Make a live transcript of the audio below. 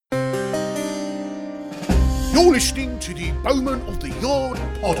You're listening to the Bowman of the Yard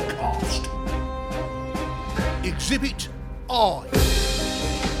podcast. Exhibit I.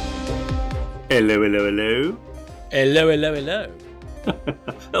 Hello, hello, hello. Hello, hello, hello.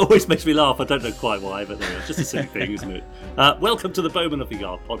 It always makes me laugh. I don't know quite why, but there, it's just a silly thing, isn't it? Welcome to the Bowman of the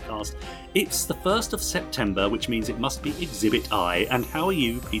Yard podcast. It's the 1st of September, which means it must be Exhibit I. And how are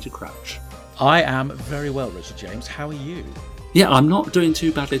you, Peter Crouch? I am very well, Richard James. How are you? Yeah, I'm not doing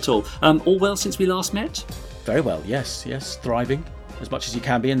too badly at all. All well since we last met? Very well, yes. Thriving as much as you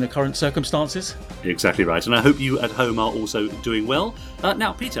can be in the current circumstances. Exactly right. And I hope you at home are also doing well.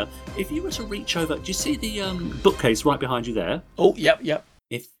 Now, Peter, if you were to reach over, do you see the bookcase right behind you there? Oh, yep.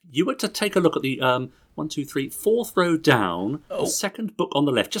 If you were to take a look at the 4th row down, the second book on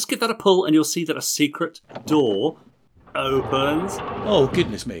the left, just give that a pull and you'll see that a secret door opens. Oh,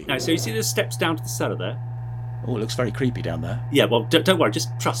 goodness me. Now, so you see the steps down to the cellar there? Oh, it looks very creepy down there. Yeah, well, don't worry, just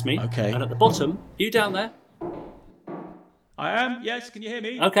trust me. Okay. And at the bottom, you down there? I am, yes. Can you hear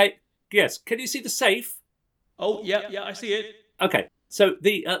me? Okay, yes. Can you see the safe? Oh, yeah, I see it. Okay, so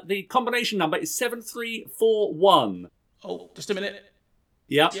the combination number is 7341. Oh, just a minute.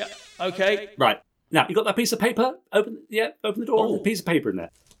 Yeah. Yeah, okay. Right. Now, you got that piece of paper? Open the door. There's a piece of paper in there.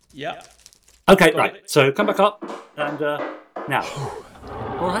 Yeah. Okay, Got right. it. So come back up and now.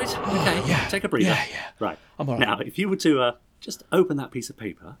 All right? Okay. Yeah. Take a breather. Yeah. Right. I'm all right. Now, if you were to just open that piece of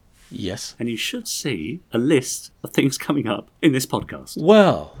paper, Yes. and you should see a list of things coming up in this podcast.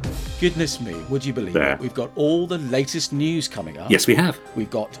 Well, goodness me, would you believe There. it? We've got all the latest news coming up. Yes, we have. We've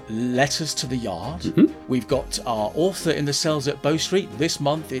got letters to the yard. Mm-hmm. We've got our author in the cells at Bow Street. This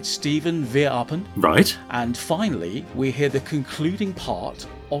month it's Steven Veerapen. Right. And finally, we hear the concluding part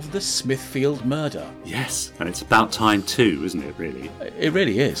of the Smithfield Murder. Yes, and it's about time too, isn't it, really? It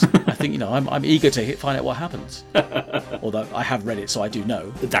really is. I think, I'm eager to find out what happens. Although I have read it, so I do know.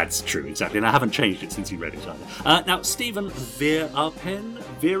 That's true, exactly, and I haven't changed it since you read it either. Now, Steven Veerapen,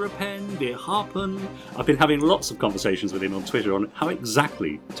 I've been having lots of conversations with him on Twitter on how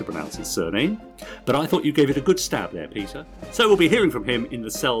exactly to pronounce his surname, but I thought you gave it a good stab there, Peter. So we'll be hearing from him in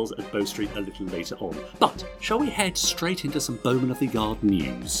the cells at Bow Street a little later on. But shall we head straight into some Bowman of the Yard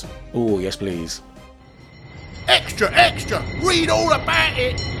news? Oh, yes, please. Extra! Read all about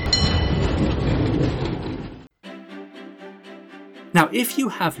it! Now, if you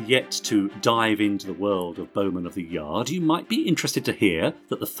have yet to dive into the world of Bowman of the Yard, you might be interested to hear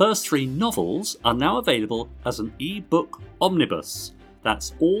that the first 3 novels are now available as an e-book omnibus.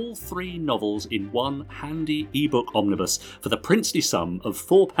 That's all 3 novels in one handy e-book omnibus for the princely sum of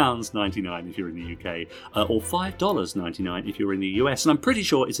 £4.99 if you're in the UK, or $5.99 if you're in the US. And I'm pretty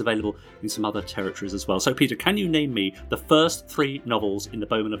sure it's available in some other territories as well. So, Peter, can you name me the first 3 novels in the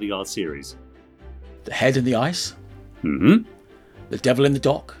Bowman of the Yard series? The Head in the Ice. Mm-hmm. The Devil in the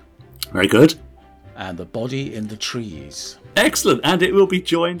Dock. Very good. And The Body in the Trees. Excellent. And it will be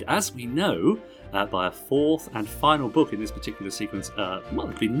joined, as we know, by a 4th and final book in this particular sequence. It'll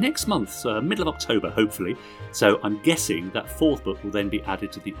be next month, middle of October, hopefully. So I'm guessing that 4th book will then be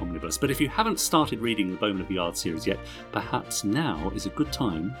added to the omnibus. But if you haven't started reading the Bowman of the Yard series yet, perhaps now is a good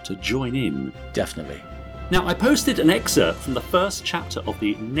time to join in. Definitely. Now, I posted an excerpt from the first chapter of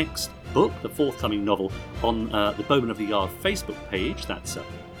the next book, the forthcoming novel, on the Bowman of the Yard Facebook page. That's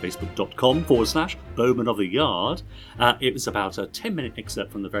facebook.com/Bowman of the Yard. It was about a 10-minute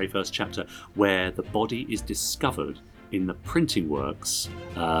excerpt from the very first chapter where the body is discovered in the printing works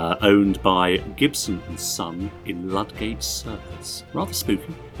owned by Gibson and Son in Ludgate Circus. Rather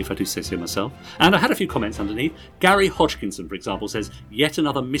spooky, if I do say so myself. And I had a few comments underneath. Gary Hodgkinson, for example, says, yet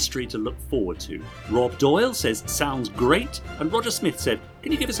another mystery to look forward to. Rob Doyle says, sounds great. And Roger Smith said,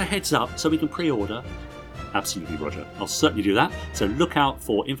 can you give us a heads up so we can pre-order? Absolutely, Roger. I'll certainly do that. So look out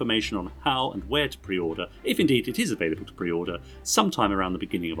for information on how and where to pre-order, if indeed it is available to pre-order, sometime around the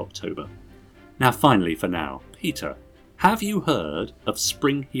beginning of October. Now, finally, for now, Peter, have you heard of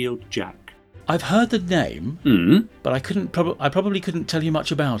Spring-Heeled Jack? I've heard the name, but I probably couldn't tell you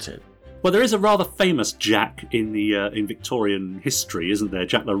much about it. Well, there is a rather famous Jack in Victorian history, isn't there?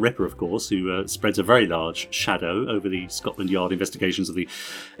 Jack the Ripper, of course, who spreads a very large shadow over the Scotland Yard investigations of the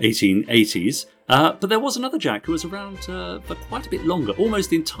 1880s. But there was another Jack who was around for quite a bit longer, almost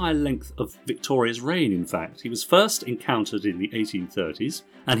the entire length of Victoria's reign, in fact. He was first encountered in the 1830s,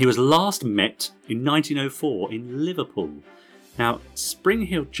 and he was last met in 1904 in Liverpool. Now,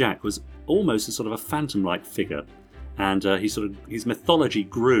 Spring-Heeled Jack was almost a sort of a phantom-like figure, and his mythology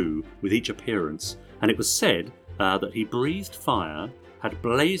grew with each appearance, and it was said that he breathed fire, had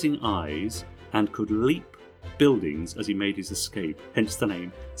blazing eyes, and could leap buildings as he made his escape, hence the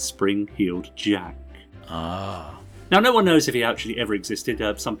name Spring-Heeled Jack. Ah. Now, no one knows if he actually ever existed.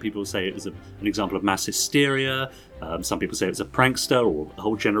 Some people say it was an example of mass hysteria. Some people say it was a prankster, or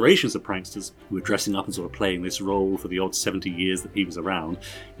whole generations of pranksters who were dressing up and sort of playing this role for the odd 70 years that he was around.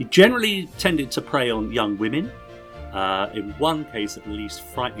 He generally tended to prey on young women, in one case at least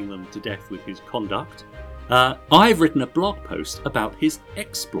frightening them to death with his conduct. I've written a blog post about his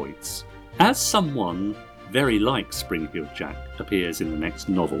exploits. As someone very like Springfield Jack appears in the next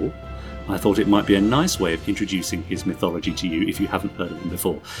novel, I thought it might be a nice way of introducing his mythology to you if you haven't heard of him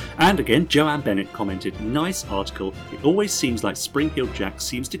before. And again, Joanne Bennett commented, nice article. It always seems like Springfield Jack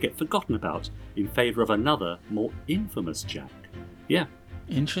seems to get forgotten about in favour of another, more infamous Jack. Yeah.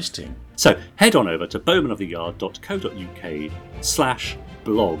 Interesting. So head on over to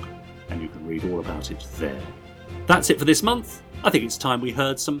bowmanoftheyard.co.uk/blog and you can read all about it there. That's it for this month. I think it's time we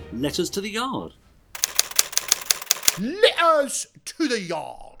heard some letters to the yard. Letters to the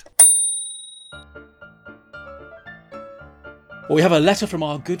yard. Well, we have a letter from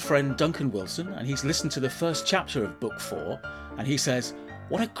our good friend Duncan Wilson, and he's listened to the first chapter of Book 4, and he says,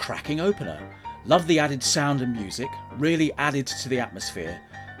 what a cracking opener. Love the added sound and music, really added to the atmosphere.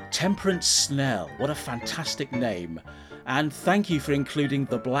 Temperance Snell, what a fantastic name. And thank you for including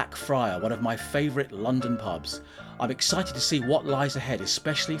the Black Friar, one of my favourite London pubs. I'm excited to see what lies ahead,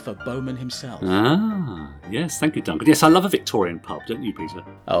 especially for Bowman himself. Ah, yes, thank you, Duncan. Yes, I love a Victorian pub, don't you, Peter?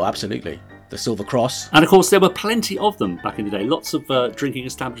 Oh, absolutely. The Silver Cross. And of course, there were plenty of them back in the day. Lots of drinking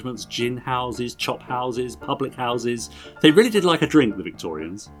establishments, gin houses, chop houses, public houses. They really did like a drink, the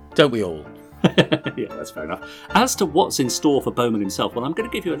Victorians. Don't we all? Yeah, that's fair enough. As to what's in store for Bowman himself, well, I'm going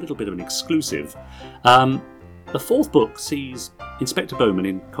to give you a little bit of an exclusive. The fourth book sees Inspector Bowman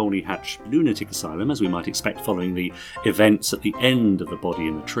in Colney Hatch Lunatic Asylum, as we might expect following the events at the end of The Body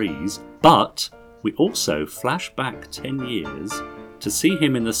in the Trees, but we also flash back 10 years to see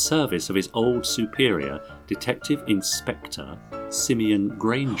him in the service of his old superior, Detective Inspector Simeon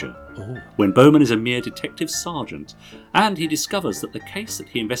Granger, when Bowman is a mere detective sergeant, and he discovers that the case that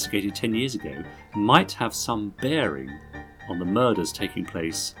he investigated 10 years ago might have some bearing on the murders taking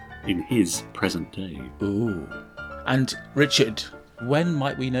place in his present day. Ooh. And Richard, when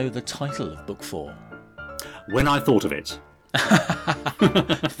might we know the title of Book 4? When I thought of it.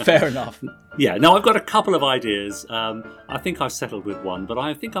 Fair enough. Yeah, now I've got a couple of ideas. I think I've settled with one, but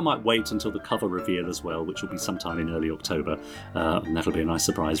I think I might wait until the cover reveal as well, which will be sometime in early October, and that'll be a nice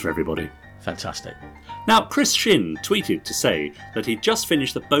surprise for everybody. Fantastic. Now, Chris Shin tweeted to say that he'd just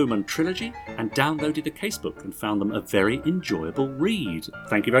finished the Bowman trilogy and downloaded the Casebook and found them a very enjoyable read.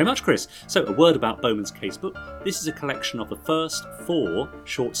 Thank you very much, Chris. So, a word about Bowman's Casebook. This is a collection of the first 4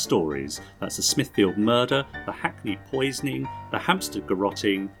 short stories. That's the Smithfield Murder, the Hackney Poisoning, the Hampstead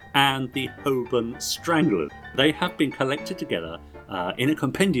Garrotting, and the Holborn Strangler. They have been collected together in a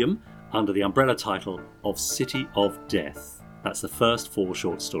compendium under the umbrella title of City of Death. That's the first 4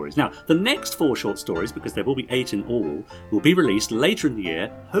 short stories. Now, the next 4 short stories, because there will be 8 in all, will be released later in the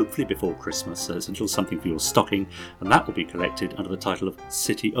year, hopefully before Christmas, so it's a little something for your stocking, and that will be collected under the title of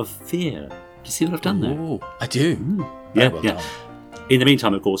City of Fear. Do you see what I've done there? Ooh, I do. Yeah, well yeah. done. In the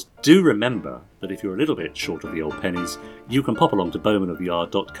meantime, of course, do remember that if you're a little bit short of the old pennies, you can pop along to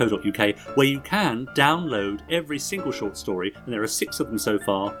bowmanoftheyard.co.uk, where you can download every single short story, and there are 6 of them so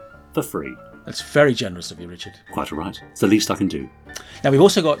far, for free. That's very generous of you, Richard. Quite all right. It's the least I can do. Now, we've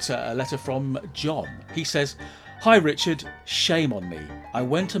also got a letter from John. He says, Hi, Richard. Shame on me. I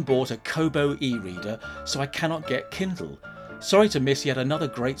went and bought a Kobo e-reader, so I cannot get Kindle. Sorry to miss yet another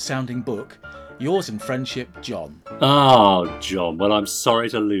great sounding book. Yours in friendship, John. Oh, John. Well, I'm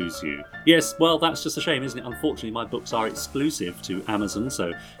sorry to lose you. Yes, well, that's just a shame, isn't it? Unfortunately, my books are exclusive to Amazon,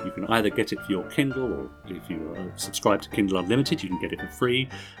 so you can either get it for your Kindle, or if you subscribe to Kindle Unlimited, you can get it for free,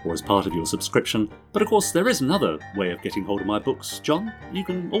 or as part of your subscription. But of course, there is another way of getting hold of my books, John. You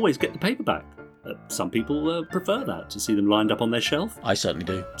can always get the paperback. Some people prefer that, to see them lined up on their shelf. I certainly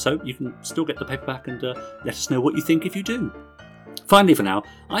do. So you can still get the paperback, and let us know what you think if you do. Finally, for now,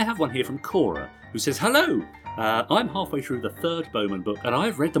 I have one here from Cora, who says, Hello! I'm halfway through the 3rd Bowman book, and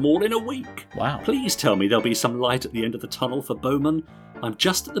I've read them all in a week. Wow. Please tell me there'll be some light at the end of the tunnel for Bowman. I'm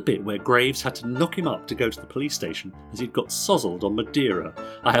just at the bit where Graves had to knock him up to go to the police station, as he'd got sozzled on Madeira.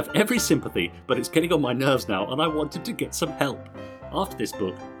 I have every sympathy, but it's getting on my nerves now, and I wanted to get some help. After this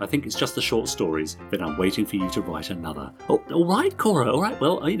book, I think it's just the short stories, then I'm waiting for you to write another. Oh, all right, Cora, all right.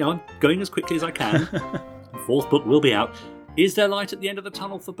 Well, I'm going as quickly as I can. The 4th book will be out. Is there light at the end of the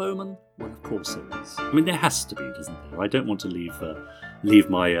tunnel for Bowman? Well, of course there is. I mean, there has to be, doesn't there? I don't want to leave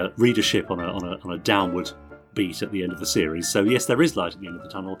my readership on a downward beat at the end of the series. So yes, there is light at the end of the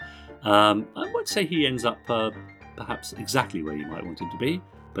tunnel. I won't say he ends up perhaps exactly where you might want him to be,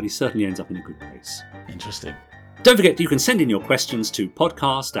 but he certainly ends up in a good place. Interesting. Don't forget you can send in your questions to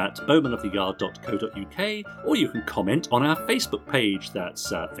podcast@bowmanoftheyard.co.uk, or you can comment on our Facebook page.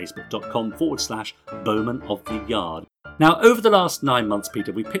 That's facebook.com/Bowman of the Yard. Now, over the last 9 months,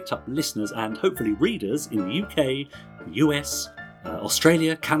 Peter, we picked up listeners and hopefully readers in the UK, the US,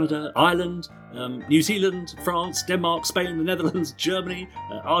 Australia, Canada, Ireland, New Zealand, France, Denmark, Spain, the Netherlands, Germany,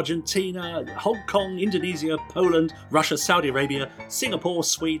 Argentina, Hong Kong, Indonesia, Poland, Russia, Saudi Arabia, Singapore,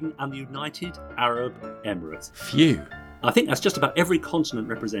 Sweden and the United Arab Emirates. Phew. I think that's just about every continent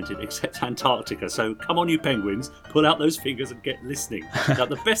represented except Antarctica, so come on you penguins, pull out those fingers and get listening. Now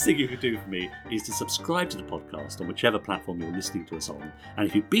the best thing you can do for me is to subscribe to the podcast on whichever platform you're listening to us on, and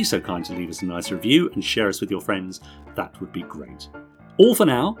if you'd be so kind to leave us a nice review and share us with your friends, that would be great. All for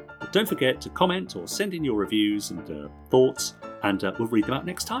now, but don't forget to comment or send in your reviews and thoughts, and we'll read them out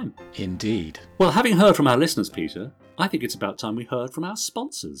next time. Indeed. Well, having heard from our listeners, Peter, I think it's about time we heard from our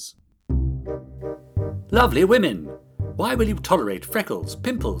sponsors. Lovely women! Why will you tolerate freckles,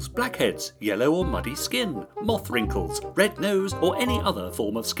 pimples, blackheads, yellow or muddy skin, moth wrinkles, red nose, or any other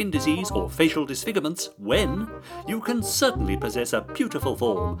form of skin disease or facial disfigurements when you can certainly possess a beautiful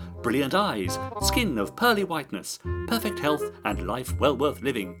form, brilliant eyes, skin of pearly whiteness, perfect health, and life well worth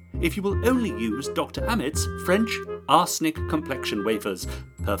living if you will only use Dr. Amit's French arsenic complexion wafers,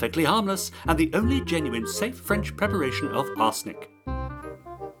 perfectly harmless and the only genuine safe French preparation of arsenic.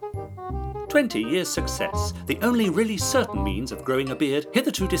 20 years success. The only really certain means of growing a beard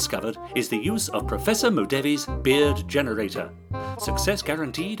hitherto discovered is the use of Professor Modevi's Beard Generator. Success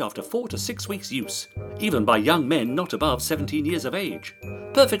guaranteed after 4 to 6 weeks use, even by young men not above 17 years of age.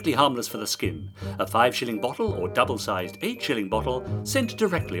 Perfectly harmless for the skin. A 5-shilling bottle or double-sized 8-shilling bottle sent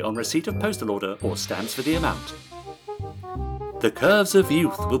directly on receipt of postal order or stamps for the amount. The curves of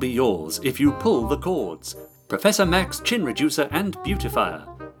youth will be yours if you pull the cords. Professor Max Chin Reducer and Beautifier.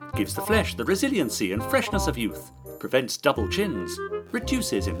 Gives the flesh the resiliency and freshness of youth, prevents double chins,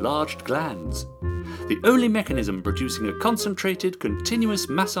 reduces enlarged glands. The only mechanism producing a concentrated, continuous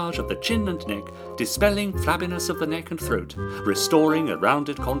massage of the chin and neck, dispelling flabbiness of the neck and throat, restoring a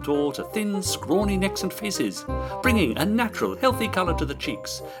rounded contour to thin, scrawny necks and faces, bringing a natural, healthy colour to the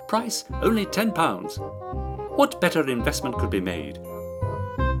cheeks. Price only £10. What better investment could be made?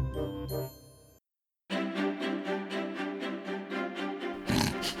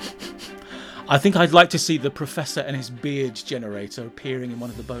 I think I'd like to see the Professor and his beard generator appearing in one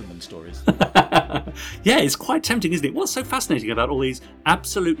of the Bowman stories. Yeah, it's quite tempting, isn't it? What's so fascinating about all these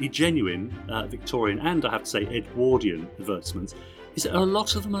absolutely genuine Victorian and, I have to say, Edwardian advertisements is that a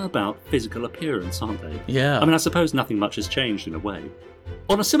lot of them are about physical appearance, aren't they? Yeah. I mean, I suppose nothing much has changed in a way.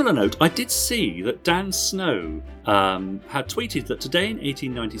 On a similar note, I did see that Dan Snow had tweeted that today in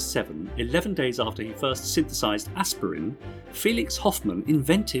 1897, 11 days after he first synthesised aspirin, Felix Hoffmann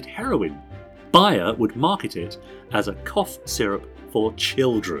invented heroin. Bayer would market it as a cough syrup for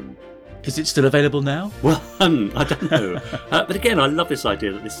children. Is it still available now? Well, I don't know. But again, I love this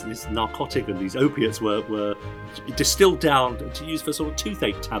idea that this narcotic and these opiates were distilled down to use for sort of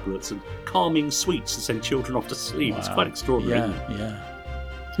toothache tablets and calming sweets to send children off to sleep. Wow. It's quite extraordinary, isn't it? Yeah.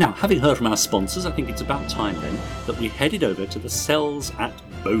 Now, having heard from our sponsors, I think it's about time then that we headed over to the cells at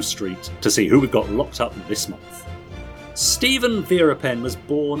Bow Street to see who we've got locked up this month. Steven Veerapen was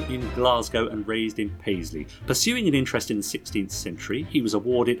born in Glasgow and raised in Paisley. Pursuing an interest in the 16th century, he was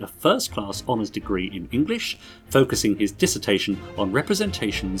awarded a first-class honours degree in English, focusing his dissertation on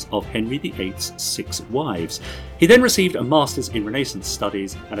representations of Henry VIII's 6 wives. He then received a Master's in Renaissance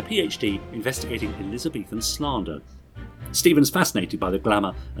Studies and a PhD investigating Elizabethan slander. Stephen's fascinated by the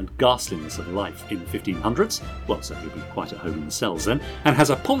glamour and ghastliness of life in the 1500s, well, so he'll be quite at home in the cells then, and has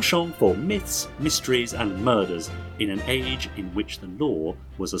a penchant for myths, mysteries and murders in an age in which the law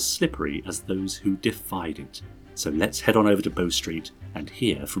was as slippery as those who defied it. So let's head on over to Bow Street and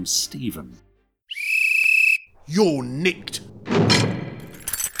hear from Stephen. You're nicked.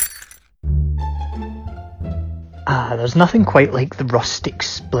 There's nothing quite like the rustic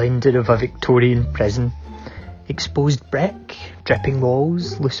splendour of a Victorian prison. Exposed brick, dripping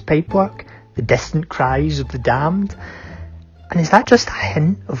walls, loose pipework, the distant cries of the damned. And is that just a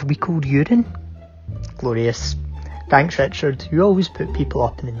hint of weak old urine? Glorious. Thanks, Richard. You always put people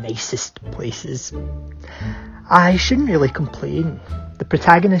up in the nicest places. I shouldn't really complain. The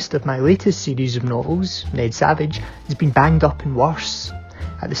protagonist of my latest series of novels, Ned Savage, has been banged up and worse.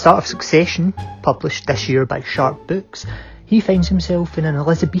 At the start of Succession, published this year by Sharp Books, he finds himself in an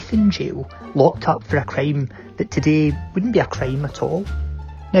Elizabethan jail, locked up for a crime that today wouldn't be a crime at all.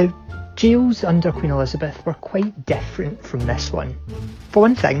 Now, jails under Queen Elizabeth were quite different from this one. For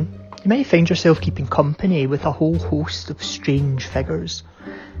one thing, you might find yourself keeping company with a whole host of strange figures.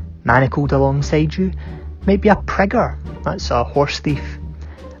 Manacled alongside you, Might be a prigger, that's a horse thief.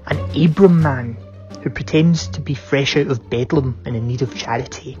 An Abram man, who pretends to be fresh out of Bedlam and in need of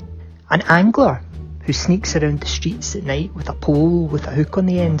charity. An angler, who sneaks around the streets at night with a pole with a hook on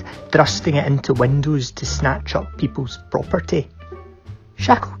the end, thrusting it into windows to snatch up people's property.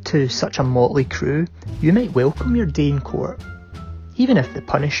 Shackled to such a motley crew, you might welcome your day in court, even if the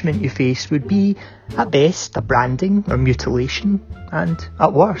punishment you face would be, at best, a branding or mutilation, and,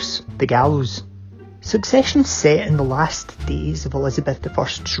 at worst, the gallows. Succession's set in the last days of Elizabeth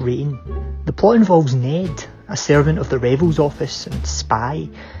I's reign. The plot involves Ned, a servant of the Revels office and spy,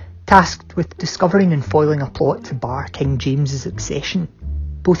 tasked with discovering and foiling a plot to bar King James's accession.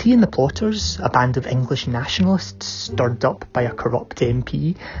 Both he and the plotters, a band of English nationalists stirred up by a corrupt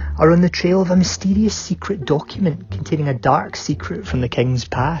MP, are on the trail of a mysterious secret document containing a dark secret from the king's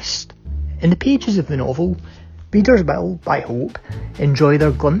past. In the pages of the novel, readers will, I hope, enjoy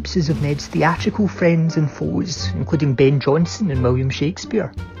their glimpses of Ned's theatrical friends and foes, including Ben Jonson and William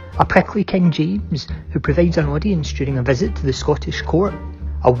Shakespeare, a prickly King James who provides an audience during a visit to the Scottish court,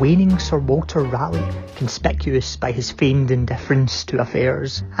 a waning Sir Walter Raleigh, conspicuous by his feigned indifference to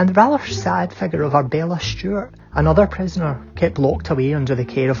affairs, and the rather sad figure of Arbella Stewart, another prisoner kept locked away under the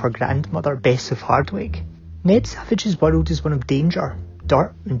care of her grandmother Bess of Hardwicke. Ned Savage's world is one of danger,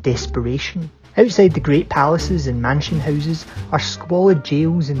 dirt and desperation. Outside the great palaces and mansion houses are squalid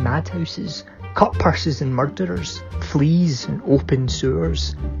jails and madhouses, cut purses and murderers, fleas and open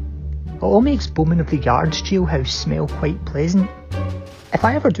sewers. It all makes Bowman of the Yard's jailhouse smell quite pleasant. If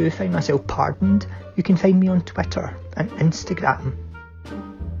I ever do find myself pardoned, you can find me on Twitter and Instagram.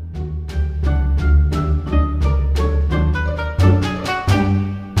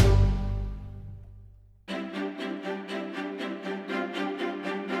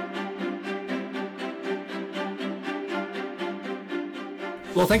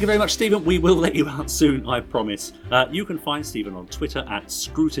 Well, thank you very much, Stephen. We will let you out soon, I promise. You can find Stephen on Twitter at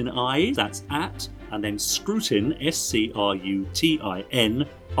Scrutineye, that's at, and then Scrutin,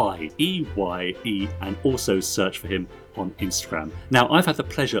 SCRUTINIEYE, and also search for him on Instagram. Now, I've had the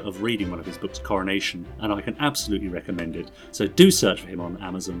pleasure of reading one of his books, Coronation, and I can absolutely recommend it. So do search for him on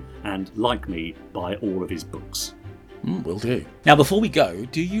Amazon, and like me, buy all of his books. Will do. Now, before we go,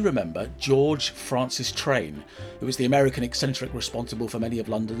 do you remember George Francis Train, who was the American eccentric responsible for many of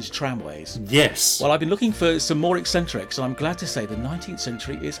London's tramways? Yes. Well, I've been looking for some more eccentrics, and I'm glad to say the 19th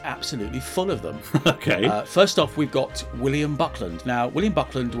century is absolutely full of them. Okay. First off, we've got William Buckland. Now, William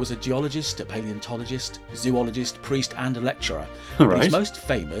Buckland was a geologist, a paleontologist, zoologist, priest, and a lecturer. All right. He's most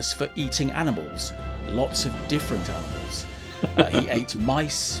famous for eating animals, lots of different animals. He ate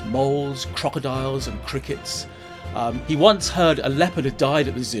mice, moles, crocodiles, and crickets. He once heard a leopard had died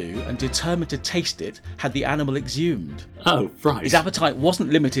at the zoo and determined to taste it had the animal exhumed. Oh, right. His appetite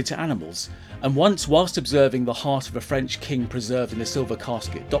wasn't limited to animals, and once, whilst observing the heart of a French king preserved in a silver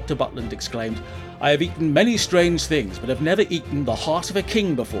casket, Dr. Buckland exclaimed, "I have eaten many strange things, but have never eaten the heart of a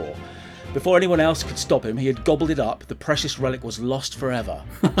king before." Before anyone else could stop him, he had gobbled it up. The precious relic was lost forever.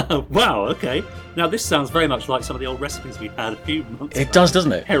 Wow, okay. Now, this sounds very much like some of the old recipes we had a few months ago. It does,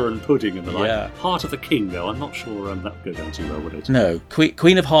 doesn't it? Heron pudding and the like. Yeah. Heart of the king, though. I'm not sure that would go down too well, would it? No.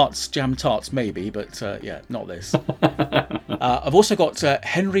 Queen of Hearts jam tarts, maybe, but yeah, not this. I've also got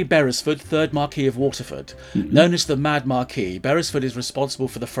Henry Beresford, 3rd Marquis of Waterford. Mm-hmm. Known as the Mad Marquis, Beresford is responsible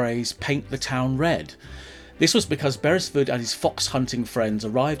for the phrase, "paint the town red." This was because Beresford and his fox-hunting friends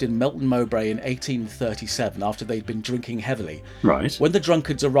arrived in Melton Mowbray in 1837 after they'd been drinking heavily. Right. When the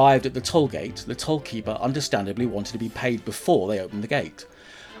drunkards arrived at the toll gate, the tollkeeper understandably wanted to be paid before they opened the gate.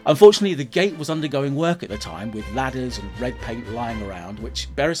 Unfortunately, the gate was undergoing work at the time, with ladders and red paint lying around,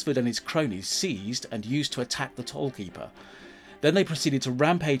 which Beresford and his cronies seized and used to attack the tollkeeper. Then they proceeded to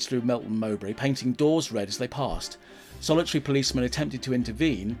rampage through Melton Mowbray, painting doors red as they passed. Solitary policemen attempted to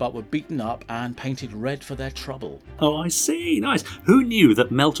intervene, but were beaten up and painted red for their trouble. Oh, I see. Nice. Who knew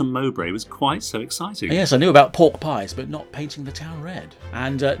that Melton Mowbray was quite so exciting? Yes, I knew about pork pies, but not painting the town red.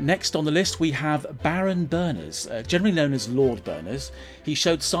 And next on the list we have Baron Berners, generally known as Lord Berners. He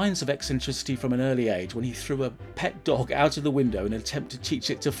showed signs of eccentricity from an early age when he threw a pet dog out of the window in an attempt to teach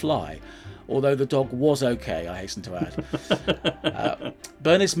it to fly. Although the dog was okay, I hasten to add.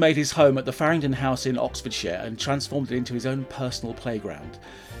 Berners made his home at the Farringdon House in Oxfordshire and transformed it into his own personal playground.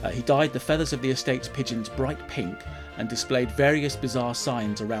 He dyed the feathers of the estate's pigeons bright pink and displayed various bizarre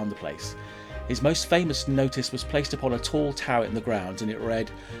signs around the place. His most famous notice was placed upon a tall tower in the grounds, and it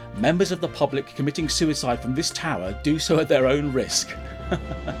read, "Members of the public committing suicide from this tower do so at their own risk."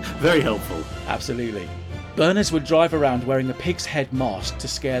 Very helpful. Absolutely. Berners would drive around wearing a pig's head mask to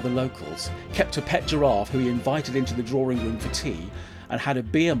scare the locals, kept a pet giraffe who he invited into the drawing room for tea, and had a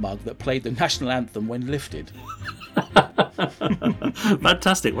beer mug that played the national anthem when lifted.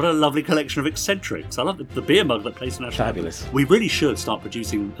 Fantastic. What a lovely collection of eccentrics. I love the beer mug that plays the national Fabulous. anthem. We really should start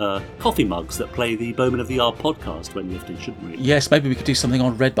producing coffee mugs that play the Bowman of the Yard podcast when lifted, shouldn't we? Yes, maybe we could do something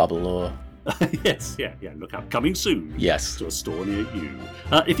on Redbubble or... Yes, yeah, look out. Coming soon. Yes. To a store near you.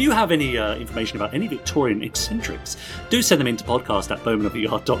 If you have any information about any Victorian eccentrics, do send them in to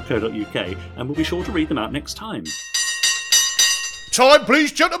podcast@bowmanoftheyard.co.uk and we'll be sure to read them out next time. Time,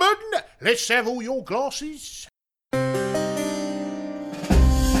 please, gentlemen. Let's have all your glasses.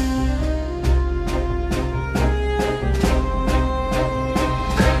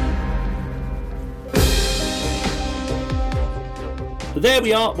 There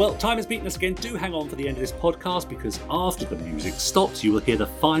we are. Well, time has beaten us again. Do hang on for the end of this podcast, because after the music stops, you will hear the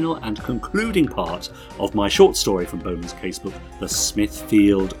final and concluding part of my short story from Bowman's Casebook, The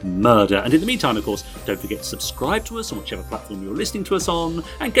Smithfield Murder. And in the meantime, of course, don't forget to subscribe to us on whichever platform you're listening to us on,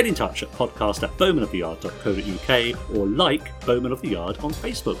 and get in touch at podcast@bowmanoftheyard.co.uk or like Bowman of the Yard on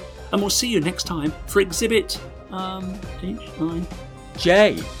Facebook. And we'll see you next time for Exhibit H9.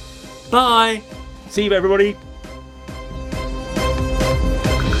 J. Bye. See you, everybody.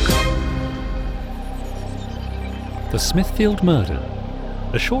 The Smithfield Murder,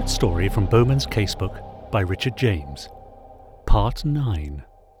 a short story from Bowman's Casebook by Richard James. Part 9.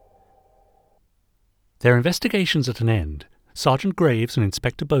 Their investigations at an end, Sergeant Graves and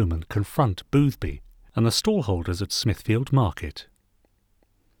Inspector Bowman confront Boothby and the stallholders at Smithfield Market.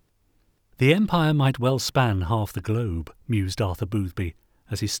 The Empire might well span half the globe, mused Arthur Boothby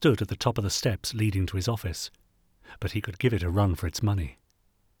as he stood at the top of the steps leading to his office, but he could give it a run for its money.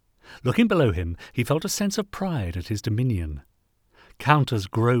 Looking below him, he felt a sense of pride at his dominion. Counters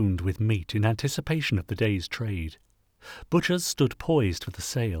groaned with meat in anticipation of the day's trade. Butchers stood poised for the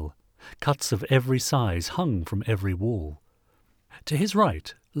sale. Cuts of every size hung from every wall. To his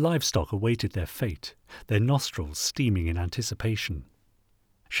right, livestock awaited their fate, their nostrils steaming in anticipation.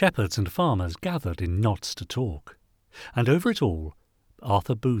 Shepherds and farmers gathered in knots to talk, and over it all,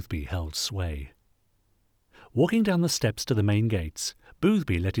 Arthur Boothby held sway. Walking down the steps to the main gates,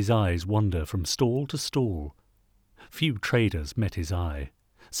 Boothby let his eyes wander from stall to stall. Few traders met his eye.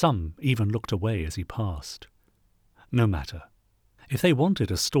 Some even looked away as he passed. No matter. If they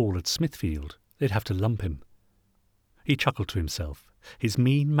wanted a stall at Smithfield, they'd have to lump him. He chuckled to himself, his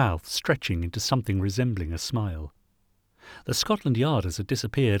mean mouth stretching into something resembling a smile. The Scotland Yarders had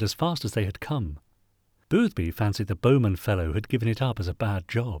disappeared as fast as they had come. Boothby fancied the Bowman fellow had given it up as a bad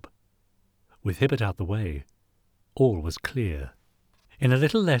job. With Hibbert out the way, all was clear. In a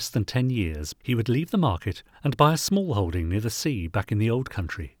little less than 10 years, he would leave the market and buy a small holding near the sea back in the old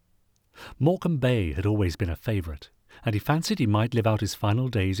country. Morecambe Bay had always been a favourite, and he fancied he might live out his final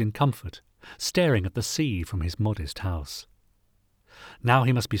days in comfort, staring at the sea from his modest house. Now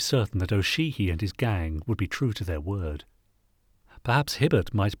he must be certain that O'Sheehy and his gang would be true to their word. Perhaps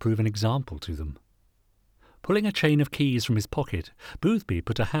Hibbert might prove an example to them. Pulling a chain of keys from his pocket, Boothby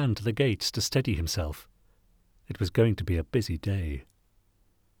put a hand to the gates to steady himself. It was going to be a busy day.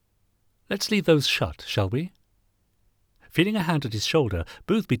 Let's leave those shut, shall we? Feeling a hand at his shoulder,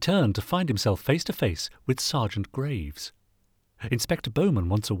 Boothby turned to find himself face to face with Sergeant Graves. Inspector Bowman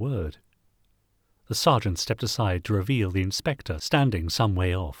wants a word. The sergeant stepped aside to reveal the inspector standing some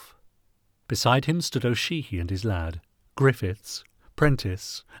way off. Beside him stood O'Sheehy and his lad, Griffiths,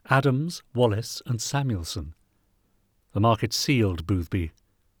 Prentice, Adams, Wallace and Samuelson. The market sealed, Boothby.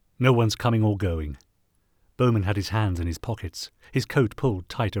 No one's coming or going. Bowman had his hands in his pockets, his coat pulled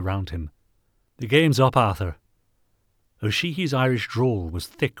tight around him. The game's up, Arthur. O'Sheehy's Irish drawl was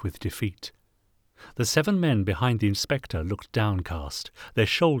thick with defeat. The 7 men behind the inspector looked downcast, their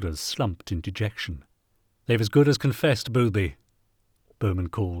shoulders slumped in dejection. They've as good as confessed, Boothby, Bowman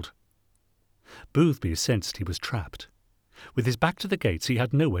called. Boothby sensed he was trapped. With his back to the gates, he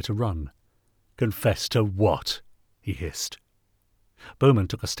had nowhere to run. Confess to what? He hissed. Bowman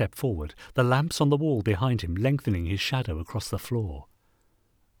took a step forward, the lamps on the wall behind him lengthening his shadow across the floor.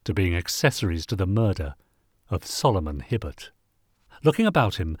 To being accessories to the murder of Solomon Hibbert. Looking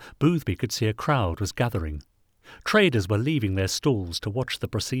about him, Boothby could see a crowd was gathering. Traders were leaving their stalls to watch the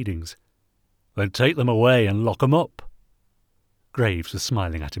proceedings. Then take them away and lock 'em up. Graves was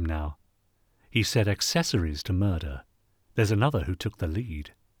smiling at him now. He said accessories to murder. There's another who took the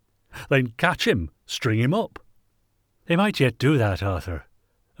lead. Then catch him, string him up. They might yet do that, Arthur.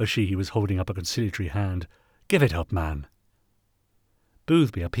 O'Sheehy was holding up a conciliatory hand. Give it up, man.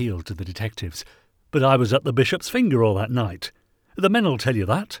 Boothby appealed to the detectives. But I was at the Bishop's Finger all that night. The men'll tell you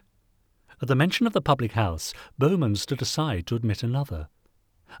that. At the mention of the public house, Bowman stood aside to admit another.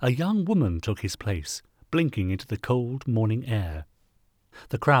 A young woman took his place, blinking into the cold morning air.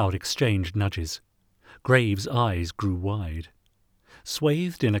 The crowd exchanged nudges. Graves' eyes grew wide.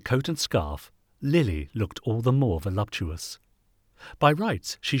 Swathed in a coat and scarf, Lily looked all the more voluptuous. By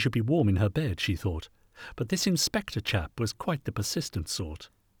rights she should be warm in her bed, she thought, but this inspector chap was quite the persistent sort.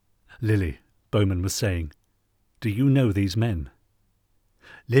 "Lily," Bowman was saying, "do you know these men?"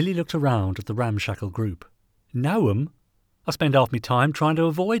 Lily looked around at the ramshackle group. "Know 'em? I spend half my time trying to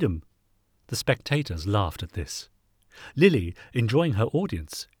avoid 'em." The spectators laughed at this. Lily, enjoying her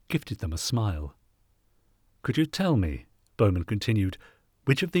audience, gifted them a smile. "Could you tell me," Bowman continued,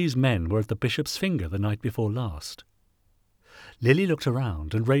 "which of these men were at the Bishop's Finger the night before last?" Lily looked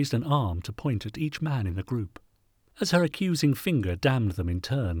around and raised an arm to point at each man in the group. As her accusing finger damned them in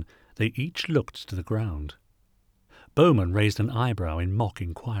turn, they each looked to the ground. Bowman raised an eyebrow in mock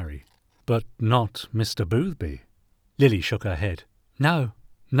inquiry. "But not Mr. Boothby?" Lily shook her head. "No,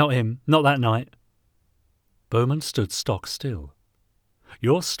 not him, not that night." Bowman stood stock still.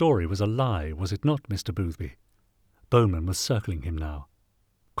 "Your story was a lie, was it not, Mr. Boothby?" Bowman was circling him now.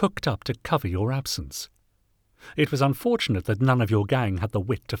 "Cooked up to cover your absence. It was unfortunate that none of your gang had the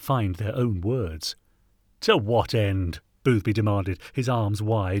wit to find their own words." "To what end?" Boothby demanded, his arms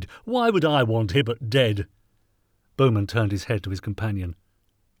wide. "Why would I want Hibbert dead?" Bowman turned his head to his companion.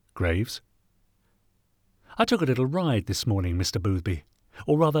 "Graves?" "I took a little ride this morning, Mr. Boothby.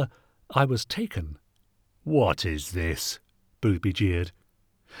 Or rather, I was taken." "What is this?" Boothby jeered.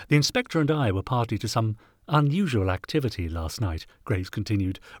 "The inspector and I were party to some unusual activity last night," Graves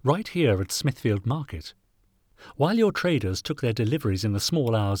continued, "right here at Smithfield Market. While your traders took their deliveries in the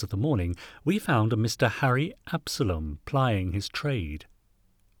small hours of the morning, we found a Mr. Harry Absalom plying his trade."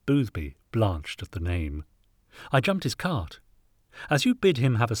 Boothby blanched at the name. "I jumped his cart. As you bid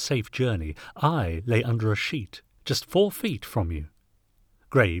him have a safe journey, I lay under a sheet, just 4 feet from you."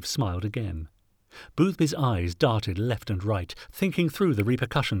 Graves smiled again. Boothby's eyes darted left and right, thinking through the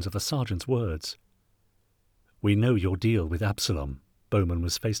repercussions of the sergeant's words. "We know your deal with Absalom." Bowman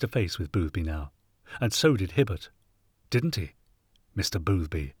was face to face with Boothby now. "And so did Hibbert. Didn't he, Mr.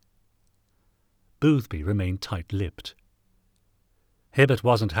 Boothby?" Boothby remained tight-lipped. "Hibbert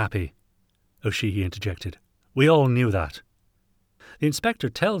wasn't happy," O'Sheehy interjected. "We all knew that. The inspector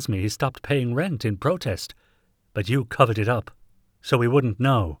tells me he stopped paying rent in protest, but you covered it up, so we wouldn't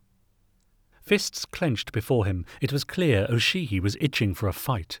know." Fists clenched before him, it was clear O'Sheehy was itching for a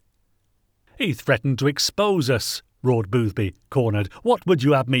fight. "He threatened to expose us," roared Boothby, cornered. "What would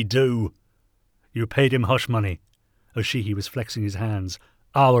you have me do?" "You paid him hush money." O'Sheehy was flexing his hands.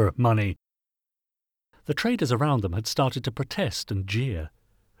 "Our money." The traders around them had started to protest and jeer.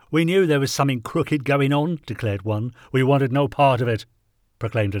 "We knew there was something crooked going on," declared one. "We wanted no part of it,"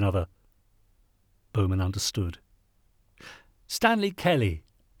 proclaimed another. Bowman understood. "Stanley Kelly,"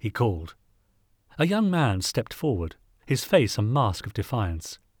 he called. A young man stepped forward, his face a mask of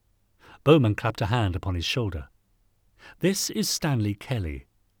defiance. Bowman clapped a hand upon his shoulder. "This is Stanley Kelly,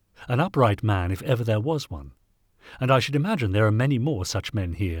 an upright man if ever there was one, and I should imagine there are many more such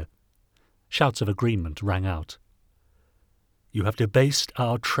men here." Shouts of agreement rang out. "You have debased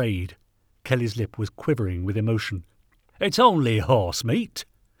our trade." Kelly's lip was quivering with emotion. "It's only horse meat."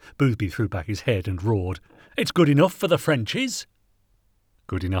 Boothby threw back his head and roared. "It's good enough for the Frenchies."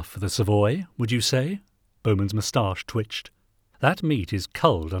 "Good enough for the Savoy, would you say?" Bowman's moustache twitched. "That meat is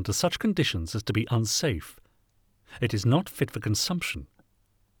culled under such conditions as to be unsafe. It is not fit for consumption.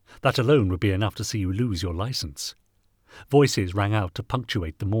 That alone would be enough to see you lose your licence." Voices rang out to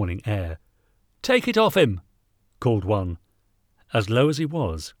punctuate the morning air. "Take it off him," called one. "As low as he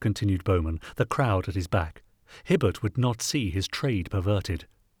was," continued Bowman, the crowd at his back, "Hibbert would not see his trade perverted.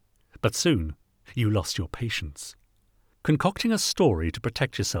 But soon you lost your patience. Concocting a story to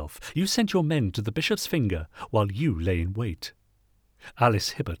protect yourself, you sent your men to the Bishop's Finger while you lay in wait.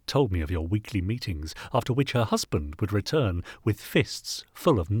 Alice Hibbert told me of your weekly meetings, after which her husband would return with fists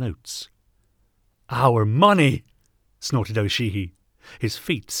full of notes." "Our money!" snorted O'Sheehy, his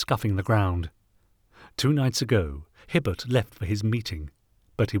feet scuffing the ground. 2 nights ago, Hibbert left for his meeting,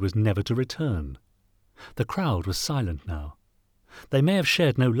 but he was never to return. The crowd was silent now. They may have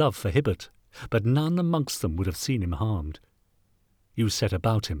shared no love for Hibbert, but none amongst them would have seen him harmed. You set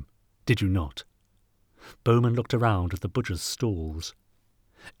about him, did you not? Bowman looked around at the butcher's stalls.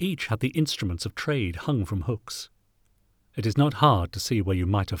 Each had the instruments of trade hung from hooks. It is not hard to see where you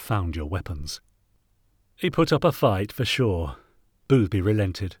might have found your weapons. "He put up a fight, for sure." Boothby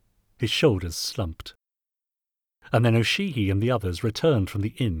relented. His shoulders slumped. "And then O'Sheehy and the others returned from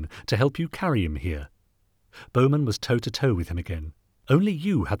the inn to help you carry him here. Bowman was toe-to-toe with him again. Only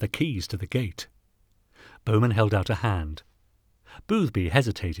you had the keys to the gate." Bowman held out a hand. Boothby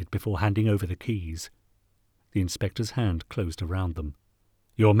hesitated before handing over the keys. The inspector's hand closed around them.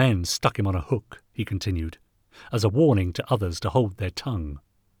 Your men stuck him on a hook, he continued, as a warning to others to hold their tongue.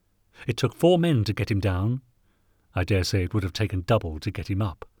 It took 4 men to get him down. I dare say it would have taken double to get him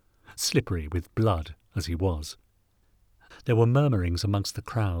up, slippery with blood as he was. There were murmurings amongst the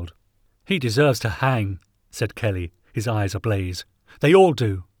crowd. "He deserves to hang," said Kelly, his eyes ablaze. "They all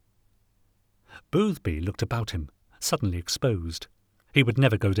do." Boothby looked about him, suddenly exposed. He would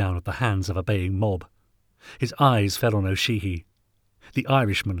never go down at the hands of a baying mob. His eyes fell on O'Sheehy. The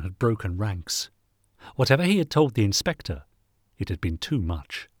Irishman had broken ranks. Whatever he had told the inspector, it had been too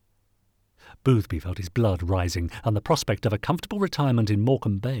much. Boothby felt his blood rising and the prospect of a comfortable retirement in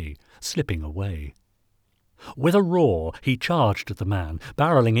Morecambe Bay slipping away. With a roar, he charged at the man,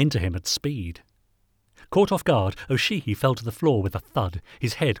 barrelling into him at speed. Caught off guard, O'Sheehy fell to the floor with a thud,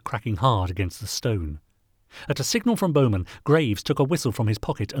 his head cracking hard against the stone. At a signal from Bowman, Graves took a whistle from his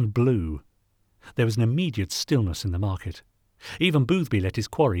pocket and blew. There was an immediate stillness in the market. Even Boothby let his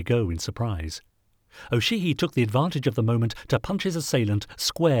quarry go in surprise. O'Sheehy took the advantage of the moment to punch his assailant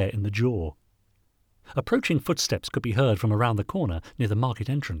square in the jaw. Approaching footsteps could be heard from around the corner near the market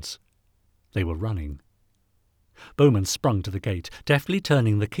entrance. They were running. Bowman sprung to the gate, deftly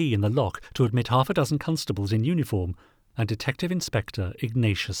turning the key in the lock to admit 6 constables in uniform and Detective Inspector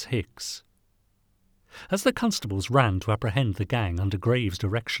Ignatius Hicks. As the constables ran to apprehend the gang under Graves'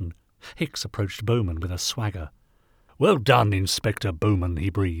 direction, Hicks approached Bowman with a swagger. "Well done, Inspector Bowman," he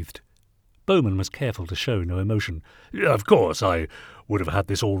breathed. Bowman was careful to show no emotion. "Of course, I would have had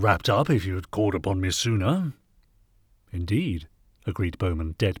this all wrapped up if you had called upon me sooner." "Indeed," agreed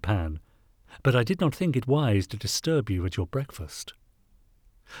Bowman, deadpan. "But I did not think it wise to disturb you at your breakfast."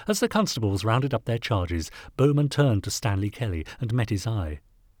 As the constables rounded up their charges, Bowman turned to Stanley Kelly and met his eye.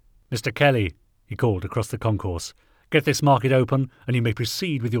 "Mr. Kelly," he called across the concourse, "get this market open, and you may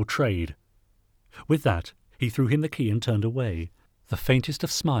proceed with your trade." With that, he threw him the key and turned away, the faintest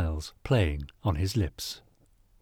of smiles playing on his lips.